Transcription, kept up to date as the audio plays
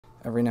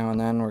Every now and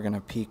then we're going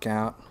to peek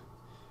out.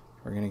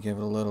 We're going to give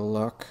it a little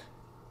look.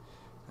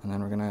 And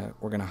then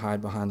we're gonna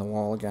hide behind the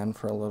wall again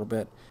for a little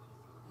bit.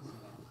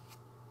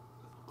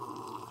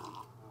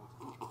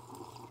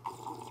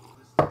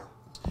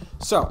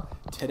 So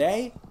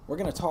today we're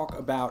gonna talk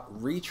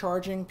about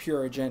recharging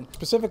Purigen,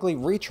 specifically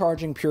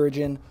recharging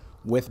Purigen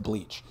with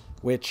bleach,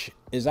 which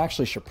is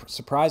actually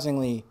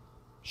surprisingly,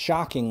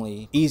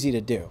 shockingly easy to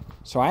do.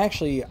 So I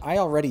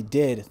already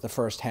did the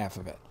first half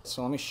of it.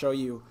 So let me show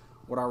you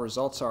what our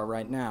results are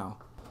right now.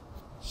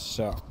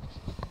 So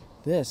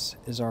this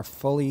is our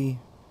fully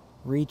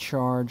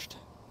recharged,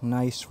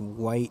 nice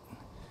white,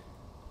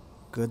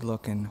 good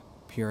looking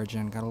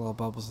Purigen. Got a little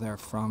bubbles there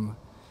from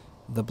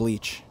the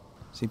bleach.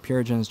 See,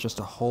 Purigen is just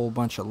a whole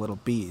bunch of little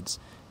beads.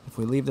 If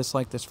we leave this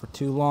like this for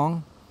too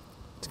long,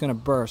 it's going to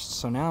burst.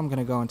 So now I'm going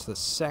to go into the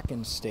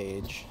second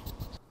stage.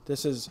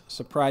 This is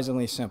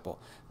surprisingly simple.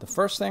 The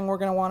first thing we're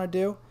going to want to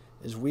do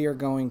is we are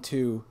going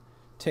to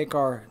take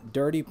our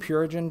dirty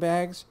Purigen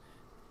bags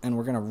and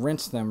we're going to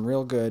rinse them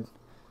real good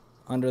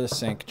under the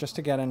sink just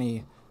to get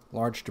any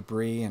large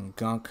debris and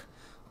gunk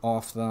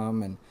off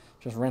them, and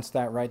just rinse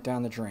that right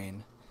down the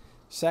drain.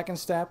 Second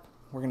step,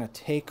 we're going to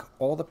take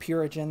all the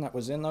Purigen that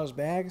was in those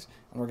bags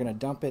and we're going to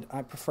dump it.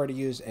 I prefer to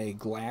use a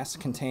glass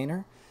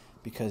container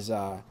because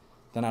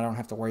then I don't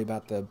have to worry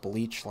about the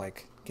bleach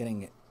like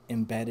getting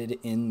embedded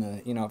in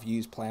the, you know, if you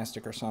use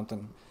plastic or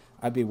something,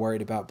 I'd be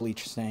worried about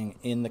bleach staying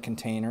in the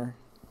container.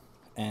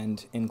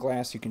 And in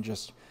glass you can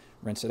just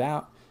rinse it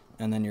out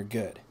and then you're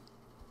good.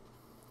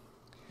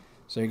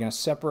 So you're going to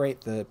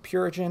separate the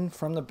Purigen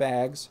from the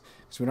bags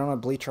because we don't want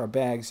to bleach our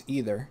bags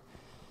either.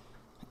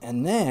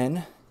 And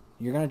then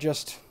you're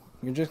just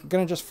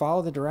going to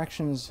follow the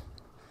directions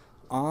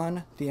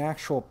on the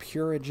actual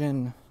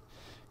Purigen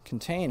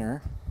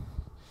container,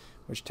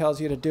 which tells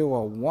you to do a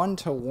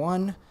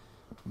 1-to-1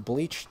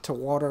 bleach to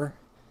water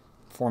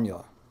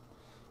formula.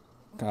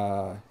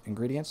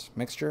 Ingredients,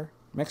 mixture,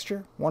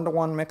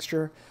 1-to-1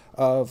 mixture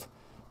of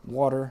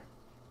water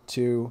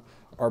to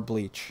our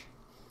bleach.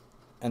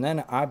 And then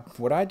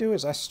what I do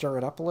is I stir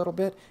it up a little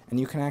bit, and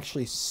you can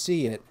actually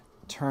see it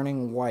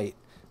turning white,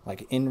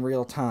 like in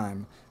real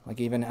time. Like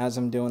even as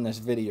I'm doing this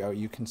video,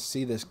 you can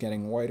see this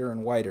getting whiter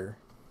and whiter.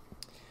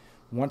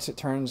 Once it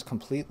turns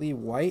completely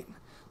white,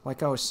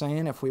 like I was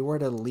saying, if we were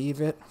to leave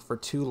it for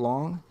too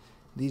long,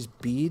 these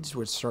beads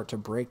would start to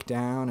break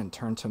down and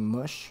turn to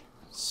mush.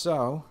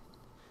 So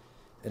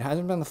it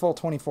hasn't been the full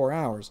 24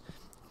 hours,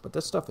 but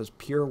this stuff is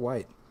pure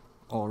white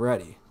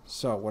already.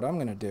 So what I'm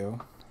going to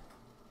do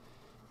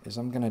is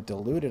I'm going to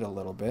dilute it a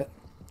little bit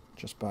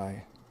just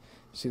by,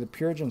 see, the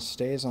Purigen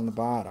stays on the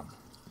bottom.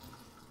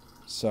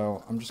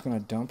 So I'm just going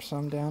to dump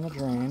some down the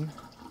drain.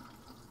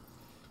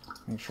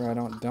 Make sure I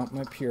don't dump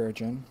my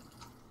Purigen.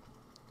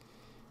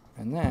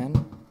 And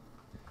then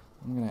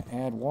I'm going to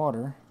add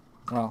water.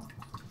 Well,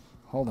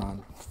 hold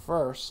on.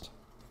 First,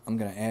 I'm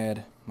going to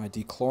add my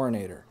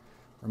dechlorinator.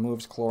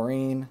 Removes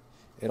chlorine.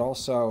 It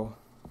also,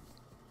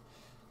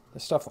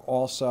 this stuff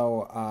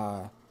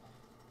also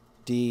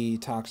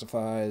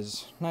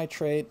detoxifies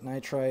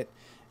nitrite,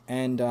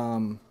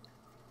 and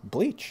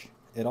bleach.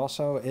 It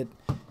also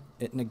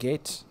it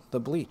negates the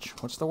bleach.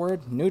 What's the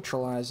word?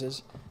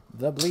 Neutralizes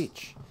the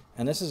bleach.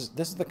 And this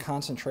is the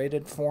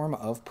concentrated form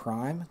of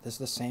Prime. This is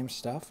the same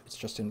stuff. It's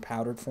just in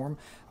powdered form.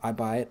 I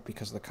buy it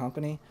because of the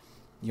company.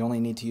 You only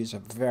need to use a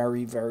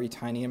very, very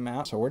tiny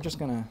amount. So we're just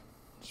gonna,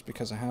 just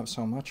because I have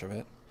so much of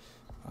it,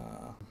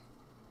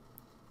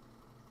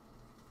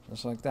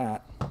 just like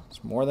that.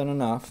 It's more than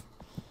enough.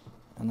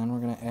 And then we're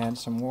going to add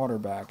some water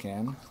back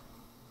in.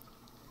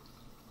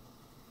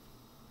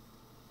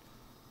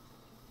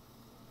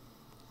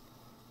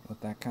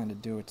 Let that kind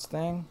of do its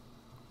thing.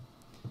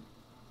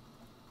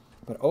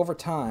 But over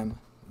time,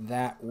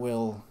 that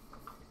will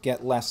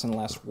get less and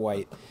less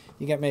white.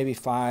 You get maybe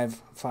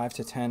 5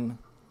 to 10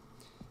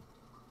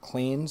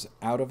 cleans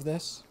out of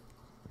this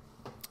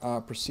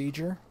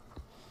procedure.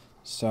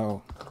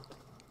 So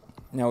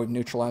now we've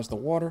neutralized the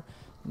water.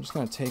 I'm just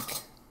going to take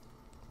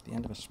the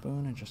end of a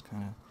spoon and just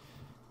kind of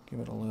give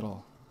it a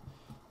little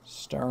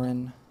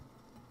stirring.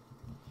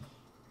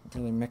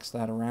 Really mix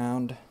that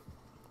around.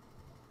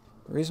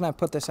 The reason I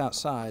put this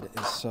outside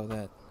is so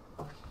that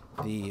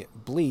the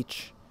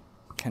bleach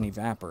can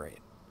evaporate.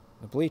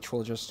 The bleach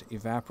will just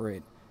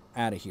evaporate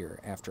out of here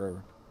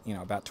after, you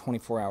know, about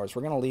 24 hours.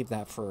 We're going to leave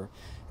that for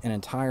an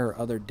entire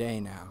other day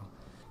now.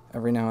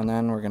 Every now and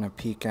then we're going to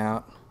peek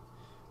out.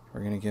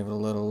 We're going to give it a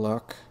little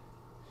look.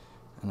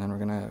 And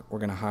then we're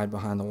gonna hide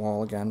behind the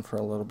wall again for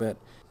a little bit.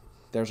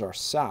 There's our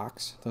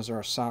socks. Those are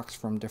our socks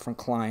from different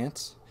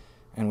clients,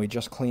 and we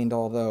just cleaned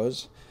all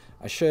those.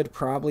 I should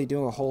probably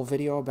do a whole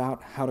video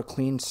about how to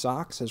clean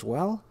socks as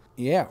well.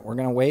 Yeah, we're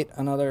gonna wait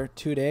another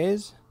 2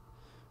 days.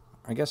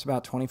 I guess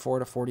about 24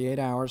 to 48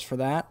 hours for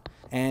that.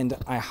 And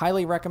I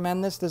highly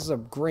recommend this. This is a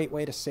great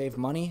way to save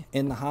money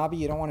in the hobby.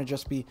 You don't want to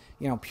just be,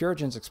 you know,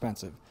 Purigen's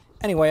expensive.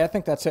 Anyway, I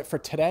think that's it for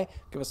today.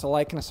 Give us a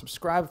like and a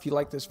subscribe if you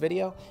like this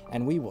video,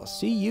 and we will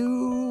see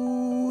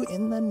you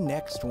in the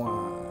next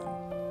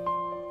one.